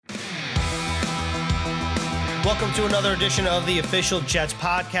Welcome to another edition of the Official Jets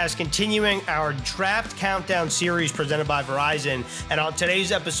Podcast, continuing our draft countdown series presented by Verizon. And on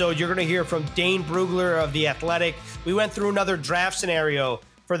today's episode, you're going to hear from Dane Brugler of The Athletic. We went through another draft scenario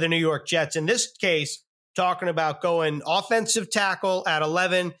for the New York Jets. In this case, talking about going offensive tackle at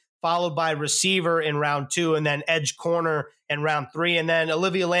 11, followed by receiver in round 2, and then edge corner in round 3. And then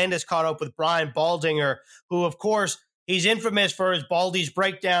Olivia Landis caught up with Brian Baldinger, who, of course, he's infamous for his Baldy's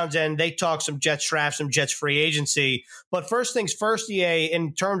breakdowns, and they talk some Jets draft, some Jets free agency. But first things first, EA,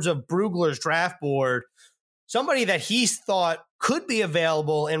 in terms of Brugler's draft board, somebody that he's thought could be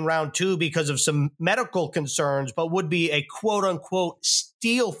available in round 2 because of some medical concerns, but would be a quote-unquote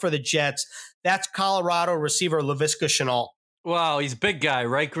steal for the Jets. That's Colorado receiver Laviska Shenault. Wow, he's a big guy,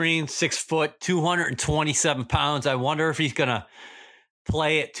 right, Green? 6 foot, 227 pounds. I wonder if he's going to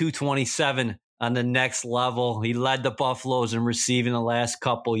play at 227 on the next level. He led the Buffaloes in receiving the last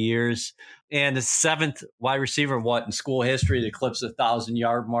couple years, and the 7th wide receiver in school history to eclipse the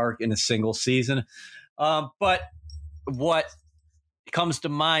 1,000-yard mark in a single season. But what comes to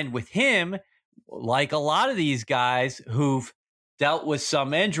mind with him, like a lot of these guys who've dealt with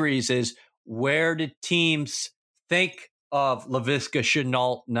some injuries, is where did teams think of Laviska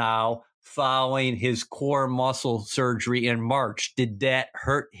Shenault now following his core muscle surgery in March? Did that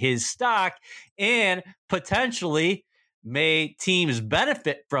hurt his stock? And potentially may teams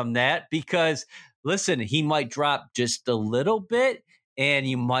benefit from that? Because, listen, he might drop just a little bit and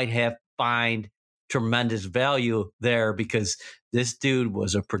you might find tremendous value there because this dude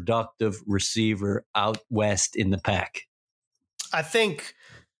was a productive receiver out west in the pack. I think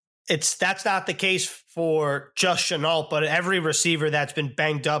that's not the case for just Shenault, but every receiver that's been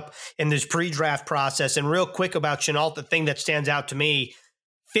banged up in this pre-draft process. And real quick about Shenault, the thing that stands out to me,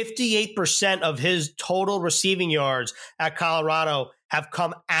 58% of his total receiving yards at Colorado have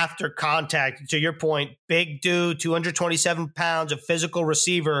come after contact. To your point, big dude, 227 pounds, a physical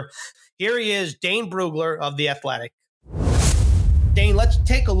receiver. Here he is, Dane Brugler of The Athletic. Dane, let's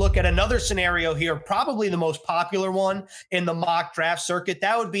take a look at another scenario here, probably the most popular one in the mock draft circuit.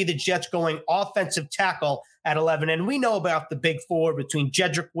 That would be the Jets going offensive tackle at 11. And we know about the big four between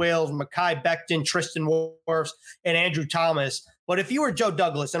Jedrick Wills, Mekhi Becton, Tristan Wirfs, and Andrew Thomas. But if you were Joe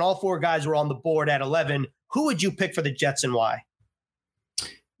Douglas and all 4 guys were on the board at 11, who would you pick for the Jets and why?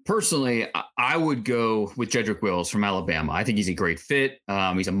 Personally, I would go with Jedrick Wills from Alabama. I think he's a great fit.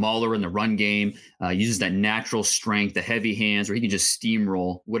 He's a mauler in the run game, uses that natural strength, the heavy hands, where he can just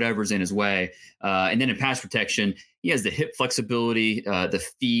steamroll whatever's in his way. And then in pass protection, he has the hip flexibility, the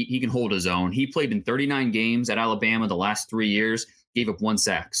feet. He can hold his own. He played in 39 games at Alabama the last 3 years, gave up 1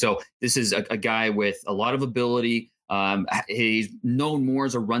 sack. So this is a guy with a lot of ability. He's known more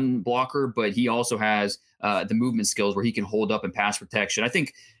as a run blocker, but he also has the movement skills where he can hold up in pass protection. I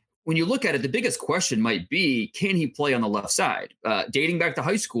think when you look at it, the biggest question might be, can he play on the left side? Dating back to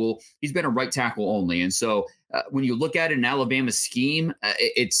high school, he's been a right tackle only. And so when you look at it in Alabama's scheme,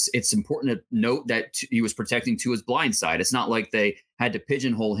 it's important to note that he was protecting to his blind side. It's not like they had to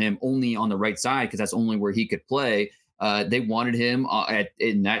pigeonhole him only on the right side because that's only where he could play. They wanted him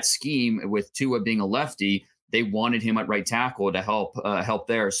in that scheme with Tua being a lefty. They wanted him at right tackle to help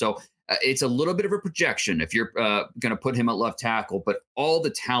there. So it's a little bit of a projection if you're going to put him at left tackle, but all the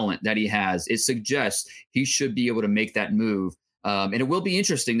talent that he has, it suggests he should be able to make that move. And it will be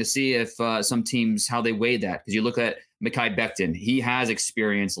interesting to see if some teams, how they weigh that. Because you look at Mekhi Becton, he has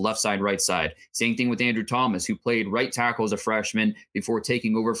experience left side, right side. Same thing with Andrew Thomas, who played right tackle as a freshman before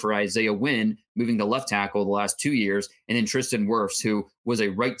taking over for Isaiah Wynn, moving to left tackle the last 2 years. And then Tristan Wirfs, who was a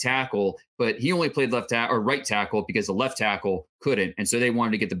right tackle, but he only played right tackle because the left tackle couldn't. And so they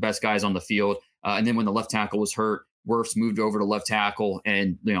wanted to get the best guys on the field. And then when the left tackle was hurt, Wirfs moved over to left tackle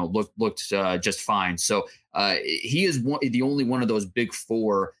and looked just fine. So he is the only one of those big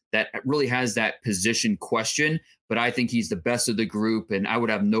four that really has that position question. But I think he's the best of the group, and I would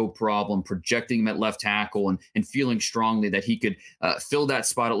have no problem projecting him at left tackle and feeling strongly that he could fill that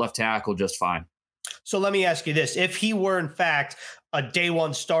spot at left tackle just fine. So let me ask you this. If he were, in fact, a day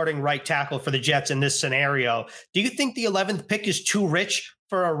one starting right tackle for the Jets in this scenario, do you think the 11th pick is too rich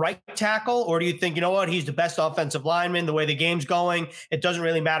for a right tackle? Or do you think, you know what, he's the best offensive lineman, the way the game's going, it doesn't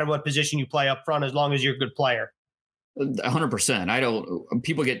really matter what position you play up front as long as you're a good player? 100%.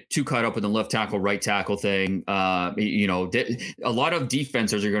 People get too caught up in the left tackle, right tackle thing. A lot of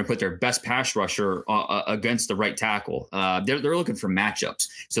defenses are going to put their best pass rusher against the right tackle. They're looking for matchups.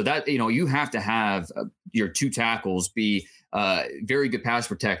 So that, you have to have your two tackles be very good pass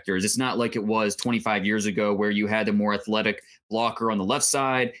protectors. It's not like it was 25 years ago where you had a more athletic blocker on the left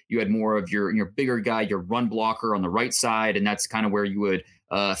side. You had more of your bigger guy, your run blocker on the right side. And that's kind of where you would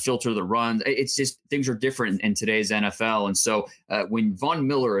filter the run. It's just things are different in today's NFL. And so when Von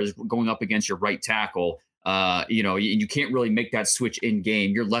Miller is going up against your right tackle, you can't really make that switch in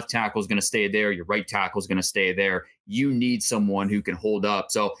game. Your left tackle is going to stay there. Your right tackle is going to stay there. You need someone who can hold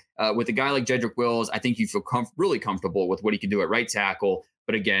up. So with a guy like Jedrick Wills, I think you feel really comfortable with what he can do at right tackle.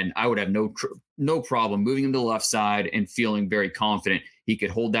 But again, I would have no problem moving him to the left side and feeling very confident he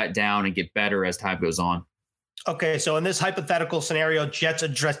could hold that down and get better as time goes on. Okay, so in this hypothetical scenario, Jets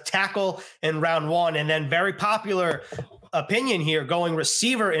address tackle in round 1, and then very popular opinion here going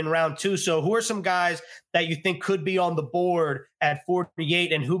receiver in round 2. So who are some guys that you think could be on the board at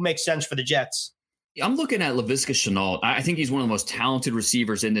 48, and who makes sense for the Jets? I'm looking at Laviska Shenault. I think he's one of the most talented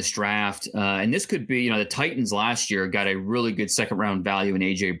receivers in this draft. And this could be, the Titans last year got a really good second round value in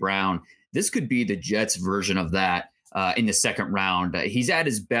A.J. Brown. This could be the Jets version of that. In the second round. He's at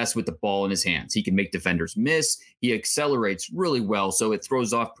his best with the ball in his hands. He can make defenders miss. He accelerates really well, so it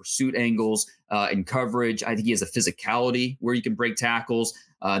throws off pursuit angles and coverage. I think he has a physicality where he can break tackles.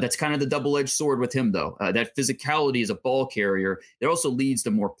 That's kind of the double-edged sword with him, though. That physicality as a ball carrier, it also leads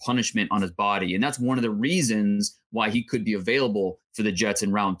to more punishment on his body, and that's one of the reasons why he could be available for the Jets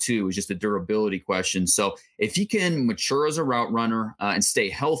in round 2 is just a durability question. So if he can mature as a route runner and stay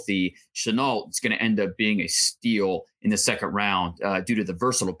healthy, Shenault is going to end up being a steal in the second round due to the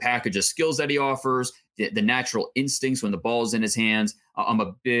versatile package of skills that he offers, the natural instincts when the ball is in his hands. I'm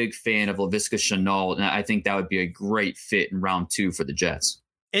a big fan of Laviska Shenault, and I think that would be a great fit in round 2 for the Jets.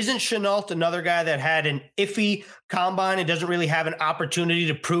 Isn't Shenault another guy that had an iffy combine and doesn't really have an opportunity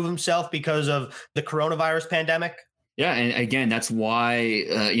to prove himself because of the coronavirus pandemic? Yeah, and again, that's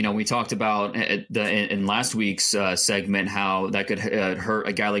why we talked about in last week's segment how that could hurt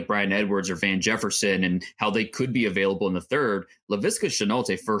a guy like Brian Edwards or Van Jefferson, and how they could be available in the third. Laviska Shenault's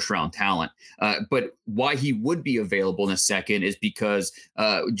a first-round talent, but why he would be available in a second is because,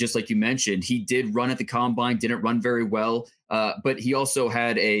 just like you mentioned, he did run at the combine, didn't run very well. But he also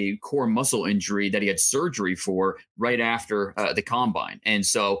had a core muscle injury that he had surgery for right after the combine. And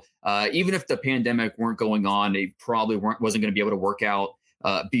so even if the pandemic weren't going on, they probably wasn't going to be able to work out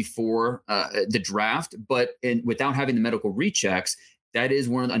before the draft. But without having the medical rechecks, that is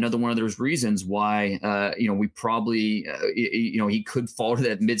another one of those reasons why, we probably, he could fall to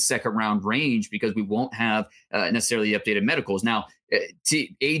that mid-second round range because we won't have necessarily updated medicals. Now,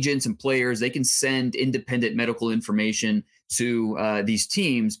 agents and players, they can send independent medical information to these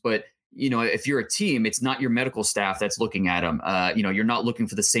teams, but if you're a team, it's not your medical staff that's looking at them. You're not looking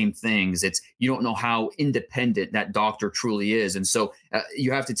for the same things. You don't know how independent that doctor truly is, and so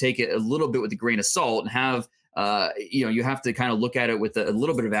you have to take it a little bit with a grain of salt and have you have to kind of look at it with a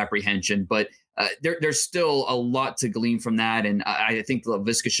little bit of apprehension. But there's still a lot to glean from that, and I think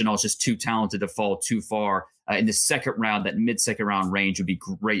Laviska Shenault is just too talented to fall too far in the second round. That mid-second round range would be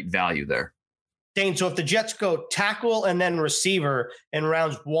great value there. Dane, so if the Jets go tackle and then receiver in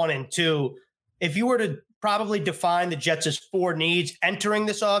rounds 1 and 2, if you were to probably define the Jets' 4 needs entering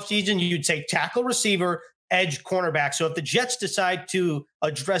this offseason, you'd say tackle, receiver, edge, cornerback. So if the Jets decide to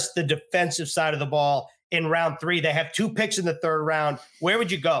address the defensive side of the ball in round 3, they have 2 picks in the third round. Where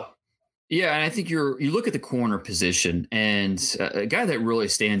would you go? Yeah, and I think you look at the corner position, and a guy that really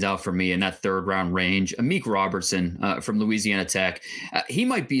stands out for me in that third round range, Amik Robertson from Louisiana Tech. He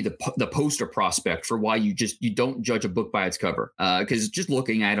might be the poster prospect for why you don't judge a book by its cover. Because just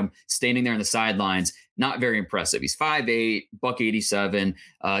looking at him standing there on the sidelines, not very impressive. He's 5'8", $187.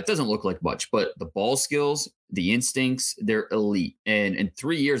 It doesn't look like much, but the ball skills, the instincts, they're elite. And in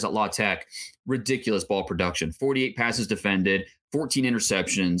 3 years at La Tech, ridiculous ball production, 48 passes defended, 14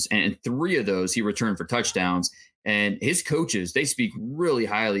 interceptions, and 3 of those he returned for touchdowns. And his coaches, they speak really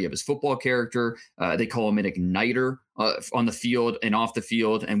highly of his football character. They call him an igniter on the field and off the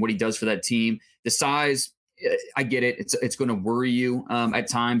field, and what he does for that team. The size, I get it. It's going to worry you at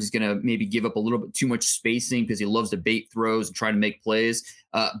times. He's going to maybe give up a little bit too much spacing because he loves to bait throws and try to make plays.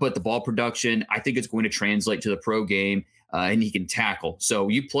 But the ball production, I think it's going to translate to the pro game. And he can tackle. So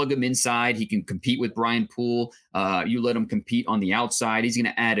you plug him inside, he can compete with Brian Poole. You let him compete on the outside. He's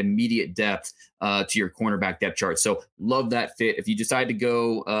going to add immediate depth to your cornerback depth chart. So love that fit. If you decide to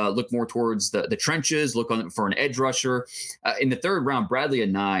go look more towards the trenches, look for an edge rusher. In the third round, Bradlee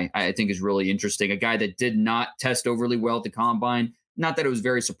Anae, I think, is really interesting. A guy that did not test overly well at the combine. Not that it was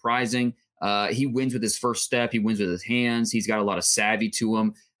very surprising. He wins with his first step. He wins with his hands. He's got a lot of savvy to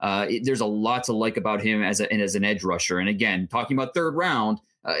him. There's a lot to like about him as an edge rusher. And again, talking about third round,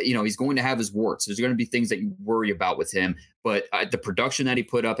 he's going to have his warts. There's going to be things that you worry about with him. But the production that he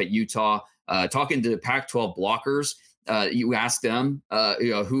put up at Utah, talking to the Pac-12 blockers, you ask them,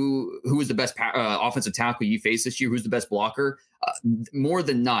 who is the best offensive tackle you face this year? Who's the best blocker? More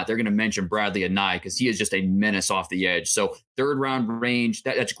than not, they're going to mention Bradlee Anae because he is just a menace off the edge. So 3rd round range,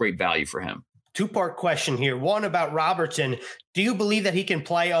 that's great value for him. 2-part question here. One about Robertson. Do you believe that he can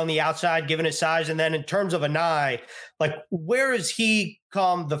play on the outside given his size? And then in terms of Anae, like where is he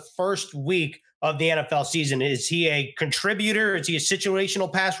come the first week of the NFL season? Is he a contributor? Is he a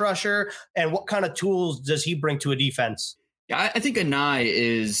situational pass rusher? And what kind of tools does he bring to a defense? Yeah, I think Anae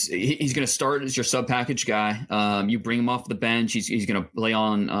he's going to start as your sub package guy. You bring him off the bench. He's going to play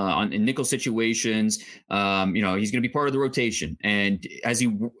on in nickel situations. He's going to be part of the rotation. And as he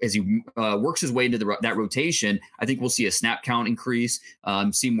works his way into that rotation, I think we'll see a snap count increase,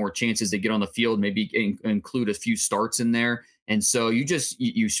 see more chances to get on the field, maybe include a few starts in there. And so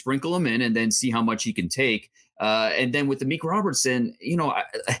you sprinkle him in and then see how much he can take. And then with Amik Robertson,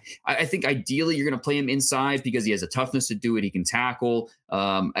 I think ideally you're going to play him inside because he has a toughness to do it. He can tackle,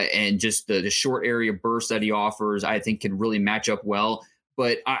 and just the short area burst that he offers, I think can really match up well.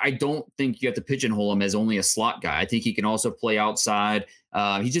 But I don't think you have to pigeonhole him as only a slot guy. I think he can also play outside.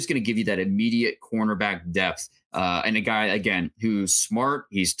 He's just going to give you that immediate cornerback depth. And a guy, again, who's smart,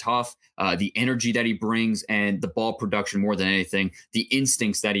 he's tough, the energy that he brings and the ball production more than anything, the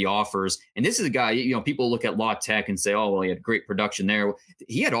instincts that he offers. And this is a guy, people look at La Tech and say, oh, well, he had great production there.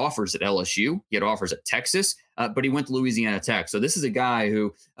 He had offers at LSU. He had offers at Texas, but he went to Louisiana Tech. So this is a guy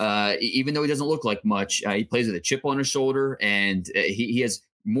who, even though he doesn't look like much, he plays with a chip on his shoulder, and he has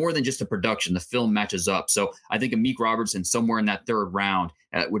more than just a production. The film matches up. So I think Amik Robertson somewhere in that 3rd round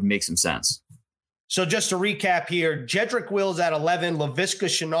would make some sense. So just to recap here, Jedrick Wills at 11, Laviska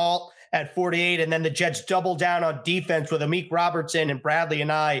Shenault at 48, and then the Jets double down on defense with Amik Robertson and Bradlee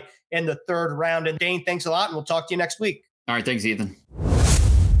Anae in the 3rd round. And Dane, thanks a lot, and we'll talk to you next week. All right, thanks, Ethan.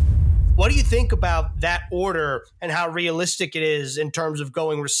 What do you think about that order and how realistic it is in terms of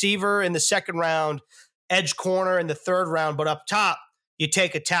going receiver in the 2nd round, edge corner in the 3rd round, but up top, you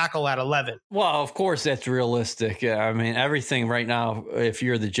take a tackle at 11? Well, of course, that's realistic. I mean, everything right now, if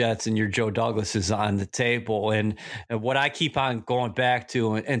you're the Jets and you're Joe Douglas, is on the table. And what I keep on going back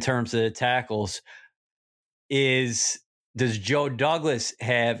to in terms of the tackles is, does Joe Douglas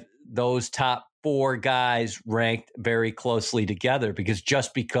have those top 4 guys ranked very closely together? Because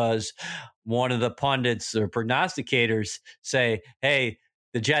just because one of the pundits or prognosticators say, hey,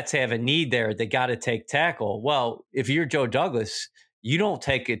 the Jets have a need there, they got to take tackle. Well, if you're Joe Douglas, you don't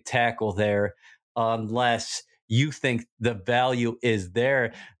take a tackle there unless you think the value is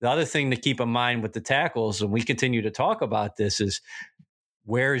there. The other thing to keep in mind with the tackles, and we continue to talk about this, is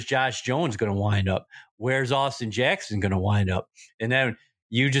where's Josh Jones going to wind up? Where's Austin Jackson going to wind up? And then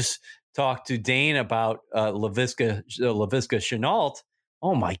you just talked to Dane about Laviska Shenault.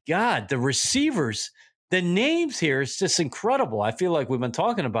 Oh, my God, the receivers, the names here is just incredible. I feel like we've been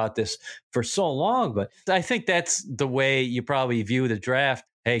talking about this for so long, but I think that's the way you probably view the draft.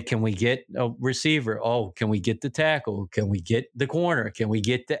 Hey, can we get a receiver? Oh, can we get the tackle? Can we get the corner? Can we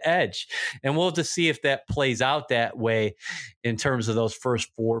get the edge? And we'll have to see if that plays out that way in terms of those first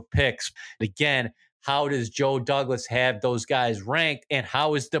 4 picks. Again, how does Joe Douglas have those guys ranked? And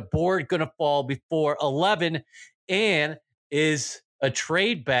how is the board going to fall before 11? And is a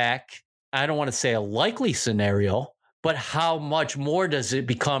trade back, I don't want to say a likely scenario, but how much more does it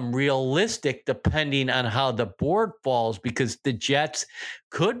become realistic depending on how the board falls? Because the Jets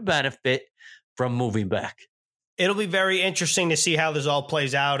could benefit from moving back. It'll be very interesting to see how this all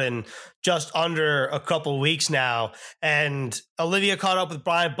plays out in just under a couple weeks now. And Olivia caught up with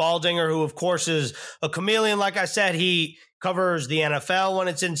Brian Baldinger, who, of course, is a chameleon. Like I said, he covers the NFL when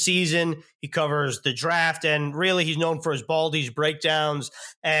it's in season. He covers the draft, and really he's known for his Baldy's breakdowns.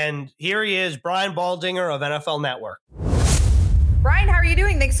 And here he is, Brian Baldinger of NFL Network. Brian, how are you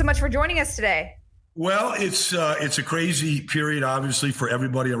doing? Thanks so much for joining us today. Well, it's a crazy period, obviously, for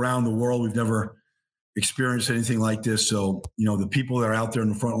everybody around the world. We've never experienced anything like this. So, the people that are out there in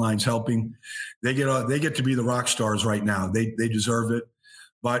the front lines helping, they get to be the rock stars right now. They deserve it.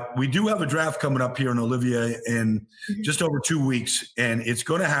 But we do have a draft coming up here in Olivia in just over 2 weeks, and it's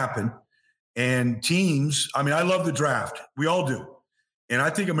going to happen. And teams, I love the draft. We all do. And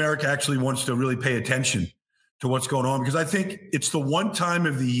I think America actually wants to really pay attention to what's going on, because I think it's the one time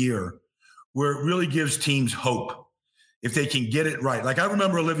of the year where it really gives teams hope if they can get it right. Like I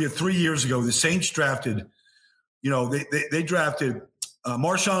remember, Olivia, 3 years ago, the Saints drafted, they drafted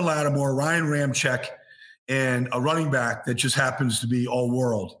Marshawn Lattimore, Ryan Ramczyk, and a running back that just happens to be all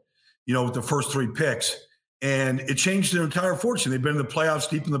world, with the first 3 picks. And it changed their entire fortune. They've been in the playoffs,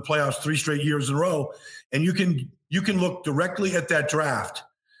 deep in the playoffs 3 straight years in a row. And you can look directly at that draft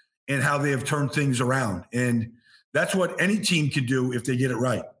and how they have turned things around. And That's what any team can do if they get it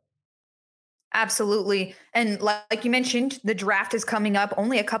right. Absolutely. And like you mentioned, the draft is coming up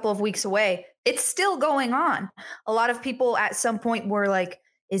only a couple of weeks away. It's still going on. A lot of people at some point were like,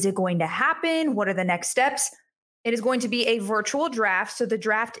 is it going to happen? What are the next steps? It is going to be a virtual draft. So the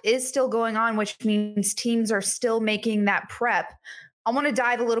draft is still going on, which means teams are still making that prep. I want to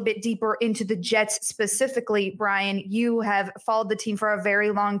dive a little bit deeper into the Jets specifically. Brian, you have followed the team for a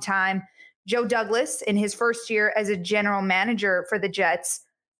very long time. Joe Douglas, in his first year as a general manager for the Jets,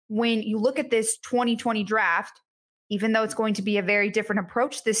 when you look at this 2020 draft, even though it's going to be a very different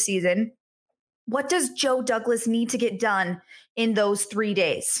approach this season, what does Joe Douglas need to get done in those 3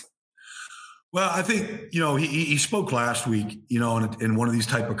 days? Well, I think, he spoke last week, in one of these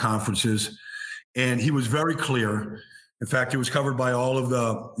type of conferences, and he was very clear. In fact, it was covered by all of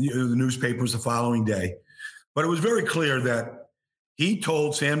the newspapers the following day. But it was very clear that he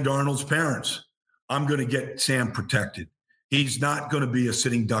told Sam Darnold's parents, I'm going to get Sam protected. He's not going to be a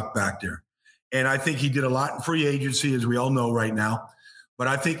sitting duck back there. And I think he did a lot in free agency, as we all know right now. But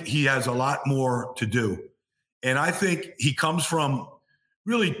I think he has a lot more to do. And I think he comes from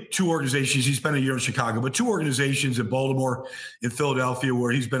really two organizations. He spent a year in Chicago, but two organizations in Baltimore and Philadelphia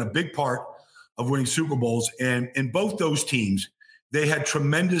where he's been a big part of winning Super Bowls. And in both those teams, they had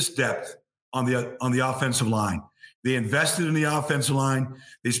tremendous depth on the offensive line. They invested in the offensive line.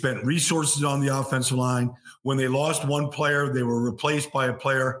 They spent resources on the offensive line. When they lost one player, they were replaced by a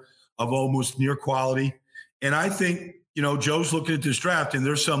player of almost near quality. And I think, Joe's looking at this draft, and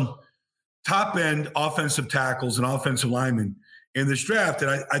there's some top-end offensive tackles and offensive linemen in this draft.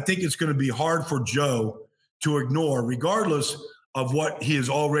 And I think it's going to be hard for Joe to ignore, regardless of what he has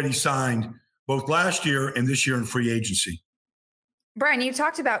already signed both last year and this year in free agency. Brian, you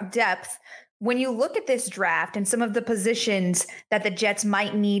talked about depth. When you look at this draft and some of the positions that the Jets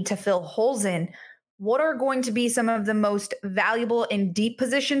might need to fill holes in, what are going to be some of the most valuable and deep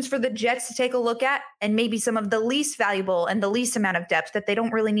positions for the Jets to take a look at, and maybe some of the least valuable and the least amount of depth that they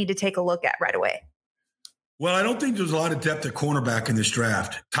don't really need to take a look at right away? Well, I don't think there's a lot of depth at cornerback in this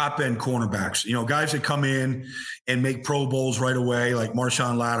draft, top-end cornerbacks. Guys that come in and make Pro Bowls right away, like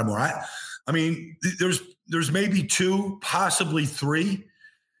Marshawn Lattimore. I mean, there's maybe two, possibly three.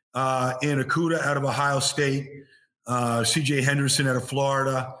 In Okudah out of Ohio State, C.J. Henderson out of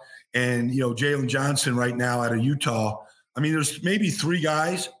Florida, and, Jalen Johnson right now out of Utah. I mean, there's maybe three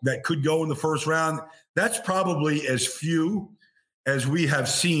guys that could go in the first round. That's probably as few as we have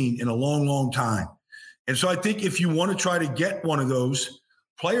seen in a long, long time. And so I think if you want to try to get one of those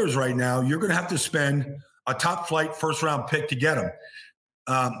players right now, you're going to have to spend a top flight first round pick to get them.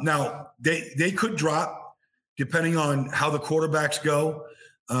 Now, they could drop depending on how the quarterbacks go.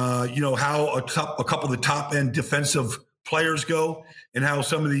 How a couple of the top end defensive players go and how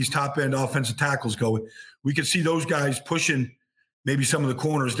some of these top end offensive tackles go. We could see those guys pushing maybe some of the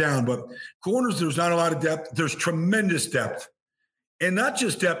corners down, but corners, there's not a lot of depth. There's tremendous depth, and not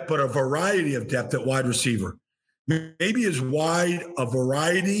just depth, but a variety of depth at wide receiver. Maybe as wide a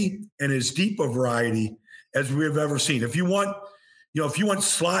variety and as deep a variety as we have ever seen. If you want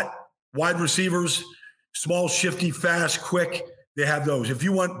slot wide receivers, small, shifty, fast, quick, they have those. If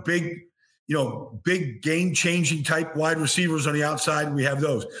you want big game-changing type wide receivers on the outside, we have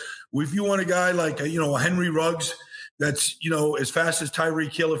those. If you want a guy like, a Henry Ruggs that's, as fast as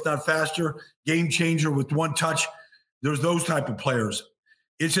Tyreek Hill, if not faster, game changer with one touch, there's those type of players.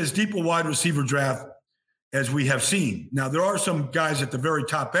 It's as deep a wide receiver draft as we have seen. Now, there are some guys at the very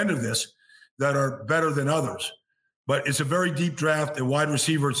top end of this that are better than others, but it's a very deep draft at wide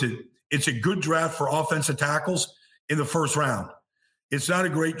receiver. It's a good draft for offensive tackles in the first round. It's not a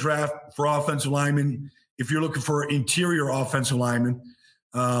great draft for offensive linemen if you're looking for interior offensive linemen,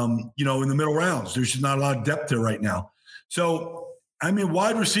 in the middle rounds. There's just not a lot of depth there right now. So,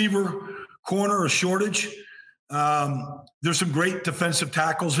 wide receiver, corner, a shortage. There's some great defensive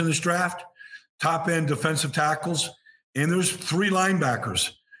tackles in this draft, top-end defensive tackles. And there's three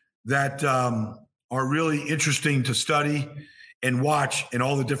linebackers that are really interesting to study and watch, and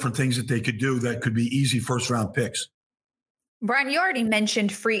all the different things that they could do that could be easy first-round picks. Brian, you already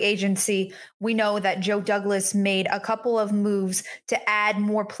mentioned free agency. We know that Joe Douglas made a couple of moves to add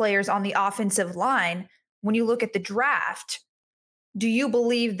more players on the offensive line. When you look at the draft, do you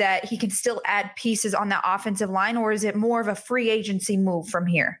believe that he can still add pieces on that offensive line, or is it more of a free agency move from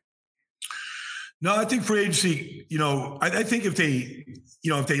here? No, I think free agency, I think if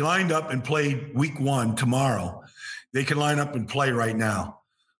they lined up and played week one tomorrow, they can line up and play right now.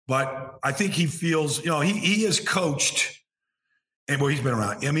 But I think he feels, he has coached. And he's been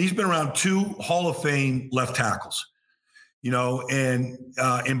around. He's been around two Hall of Fame left tackles, and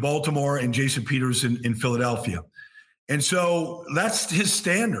in Baltimore and Jason Peters in Philadelphia. And so that's his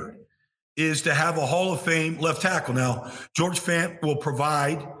standard, is to have a Hall of Fame left tackle. Now, George Fant will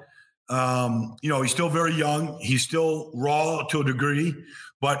provide. He's still very young. He's still raw to a degree,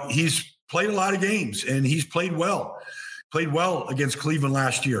 but he's played a lot of games and he's played well. Played well against Cleveland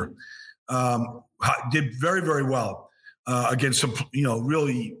last year. Did very, very well against some,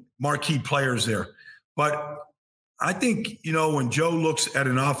 really marquee players there. But I think, when Joe looks at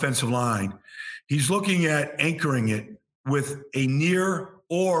an offensive line, he's looking at anchoring it with a near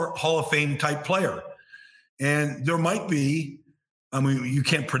or Hall of Fame type player. And there might be, you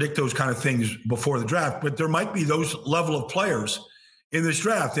can't predict those kind of things before the draft, but there might be those level of players in this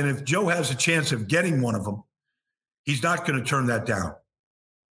draft. And if Joe has a chance of getting one of them, he's not going to turn that down.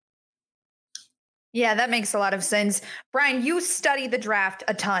 Yeah, that makes a lot of sense. Brian, you study the draft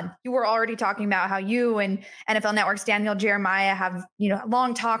a ton. You were already talking about how you and NFL Network's Daniel Jeremiah have,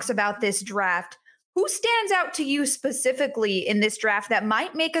 long talks about this draft. Who stands out to you specifically in this draft that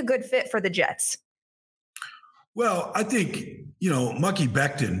might make a good fit for the Jets? Well, I think, Mucky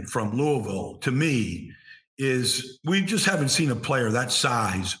Becton from Louisville, to me, we just haven't seen a player that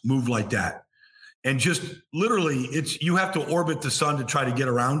size move like that. And just literally, you have to orbit the sun to try to get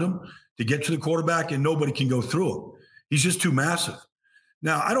around him, to get to the quarterback, and nobody can go through him. He's just too massive.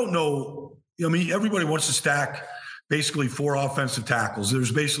 Now, I don't know. Everybody wants to stack basically 4 offensive tackles.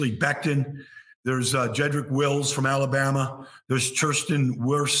 There's basically Becton. There's Jedrick Wills from Alabama. There's Churston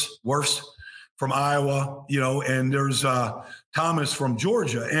Wirfs from Iowa, and there's Thomas from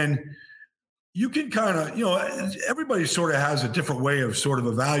Georgia. And you can kind of, everybody sort of has a different way of sort of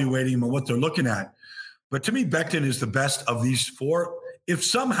evaluating them and what they're looking at. But to me, Becton is the best of these 4. If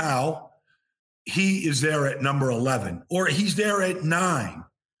somehow he is there at number 11 or he's there at 9,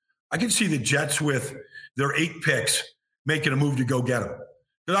 I can see the Jets with their 8 picks making a move to go get him.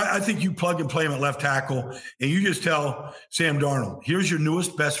 But I think you plug and play him at left tackle and you just tell Sam Darnold, here's your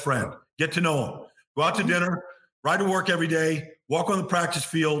newest best friend. Get to know him. Go out to dinner, ride to work every day, walk on the practice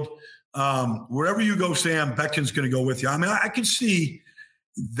field. Wherever you go, Sam, Becton's going to go with you. I can see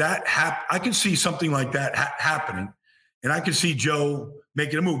that I can see something like that happening, and I can see Joe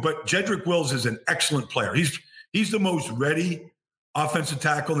making a move. But Jedrick Wills is an excellent player. He's the most ready offensive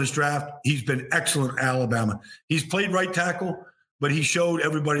tackle in this draft. He's been excellent at Alabama. He's played right tackle, but he showed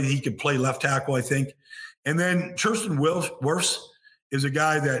everybody that he could play left tackle, I think. And then Churston Wirfs is a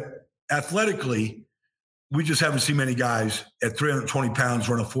guy that athletically, we just haven't seen many guys at 320 pounds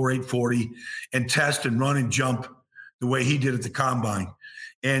run a 4.8 40 and test and run and jump the way he did at the combine.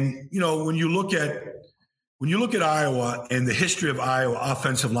 And, when you look at Iowa and the history of Iowa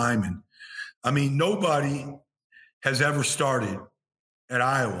offensive linemen, nobody has ever started at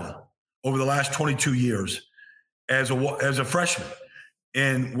Iowa over the last 22 years as a freshman.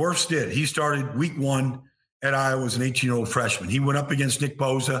 And Wirfs did. He started week 1 at Iowa as an 18-year-old freshman. He went up against Nick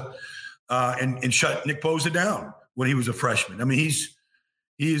Bosa and shut Nick Bosa down when he was a freshman.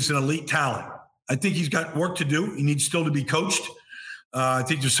 He's an elite talent. I think he's got work to do. He needs still to be coached. I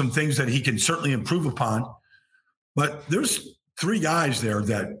think there's some things that he can certainly improve upon. But there's 3 guys there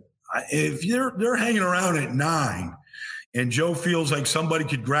that if they're hanging around at 9 and Joe feels like somebody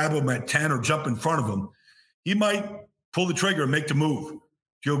could grab him at 10 or jump in front of him, he might pull the trigger and make the move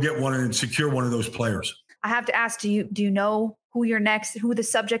to go get one and secure one of those players. I have to ask, do you know who the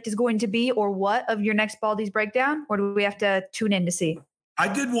subject is going to be or what of your next Baldy's breakdown? Or do we have to tune in to see? I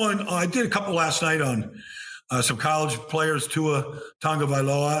did a couple last night on some college players, Tua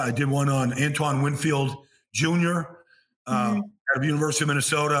Tagovailoa. I did one on Antoine Winfield Jr. Out of University of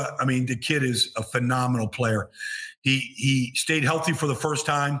Minnesota. The kid is a phenomenal player. He stayed healthy for the first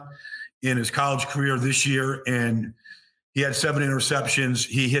time in his college career this year, and he had 7 interceptions.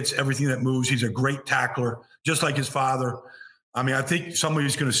 He hits everything that moves. He's a great tackler, just like his father. I think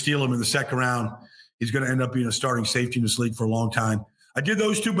somebody's going to steal him in the second round. He's going to end up being a starting safety in this league for a long time. I did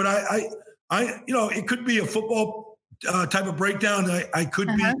those 2, but I it could be a football type of breakdown. I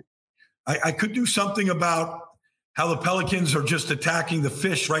could do something about how the Pelicans are just attacking the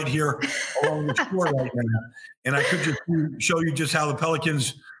fish right here along the shore right now. And I could just show you just how the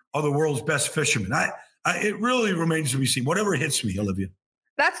Pelicans are the world's best fishermen. It really remains to be seen. Whatever hits me, Olivia.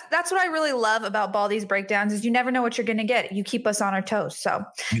 That's what I really love about Baldy's breakdowns is you never know what you're going to get. You keep us on our toes. So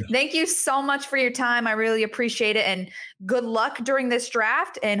Thank you so much for your time. I really appreciate it. And good luck during this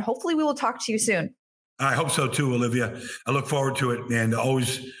draft. And hopefully we will talk to you soon. I hope so too, Olivia. I look forward to it. And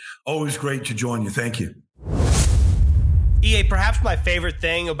always great to join you. Thank you. EA, perhaps my favorite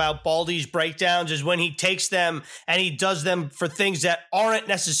thing about Baldy's breakdowns is when he takes them and he does them for things that aren't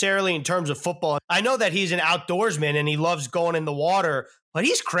necessarily in terms of football. I know that he's an outdoorsman and he loves going in the water, but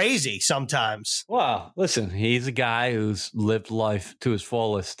he's crazy sometimes. Well, listen, he's a guy who's lived life to his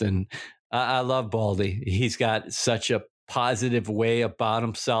fullest, and I love Baldy. He's got such a positive way about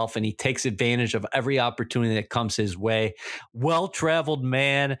himself, and he takes advantage of every opportunity that comes his way. Well-traveled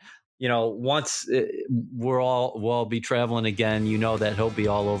man. You know, once we'll all be traveling again, you know that he'll be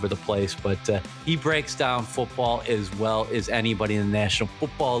all over the place. But he breaks down football as well as anybody in the National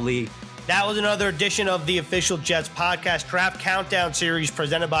Football League. That was another edition of the Official Jets Podcast Draft Countdown Series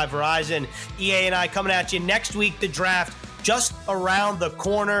presented by Verizon. EA and I coming at you next week. The draft just around the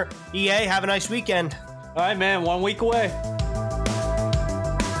corner. EA, have a nice weekend. All right, man. 1 week away.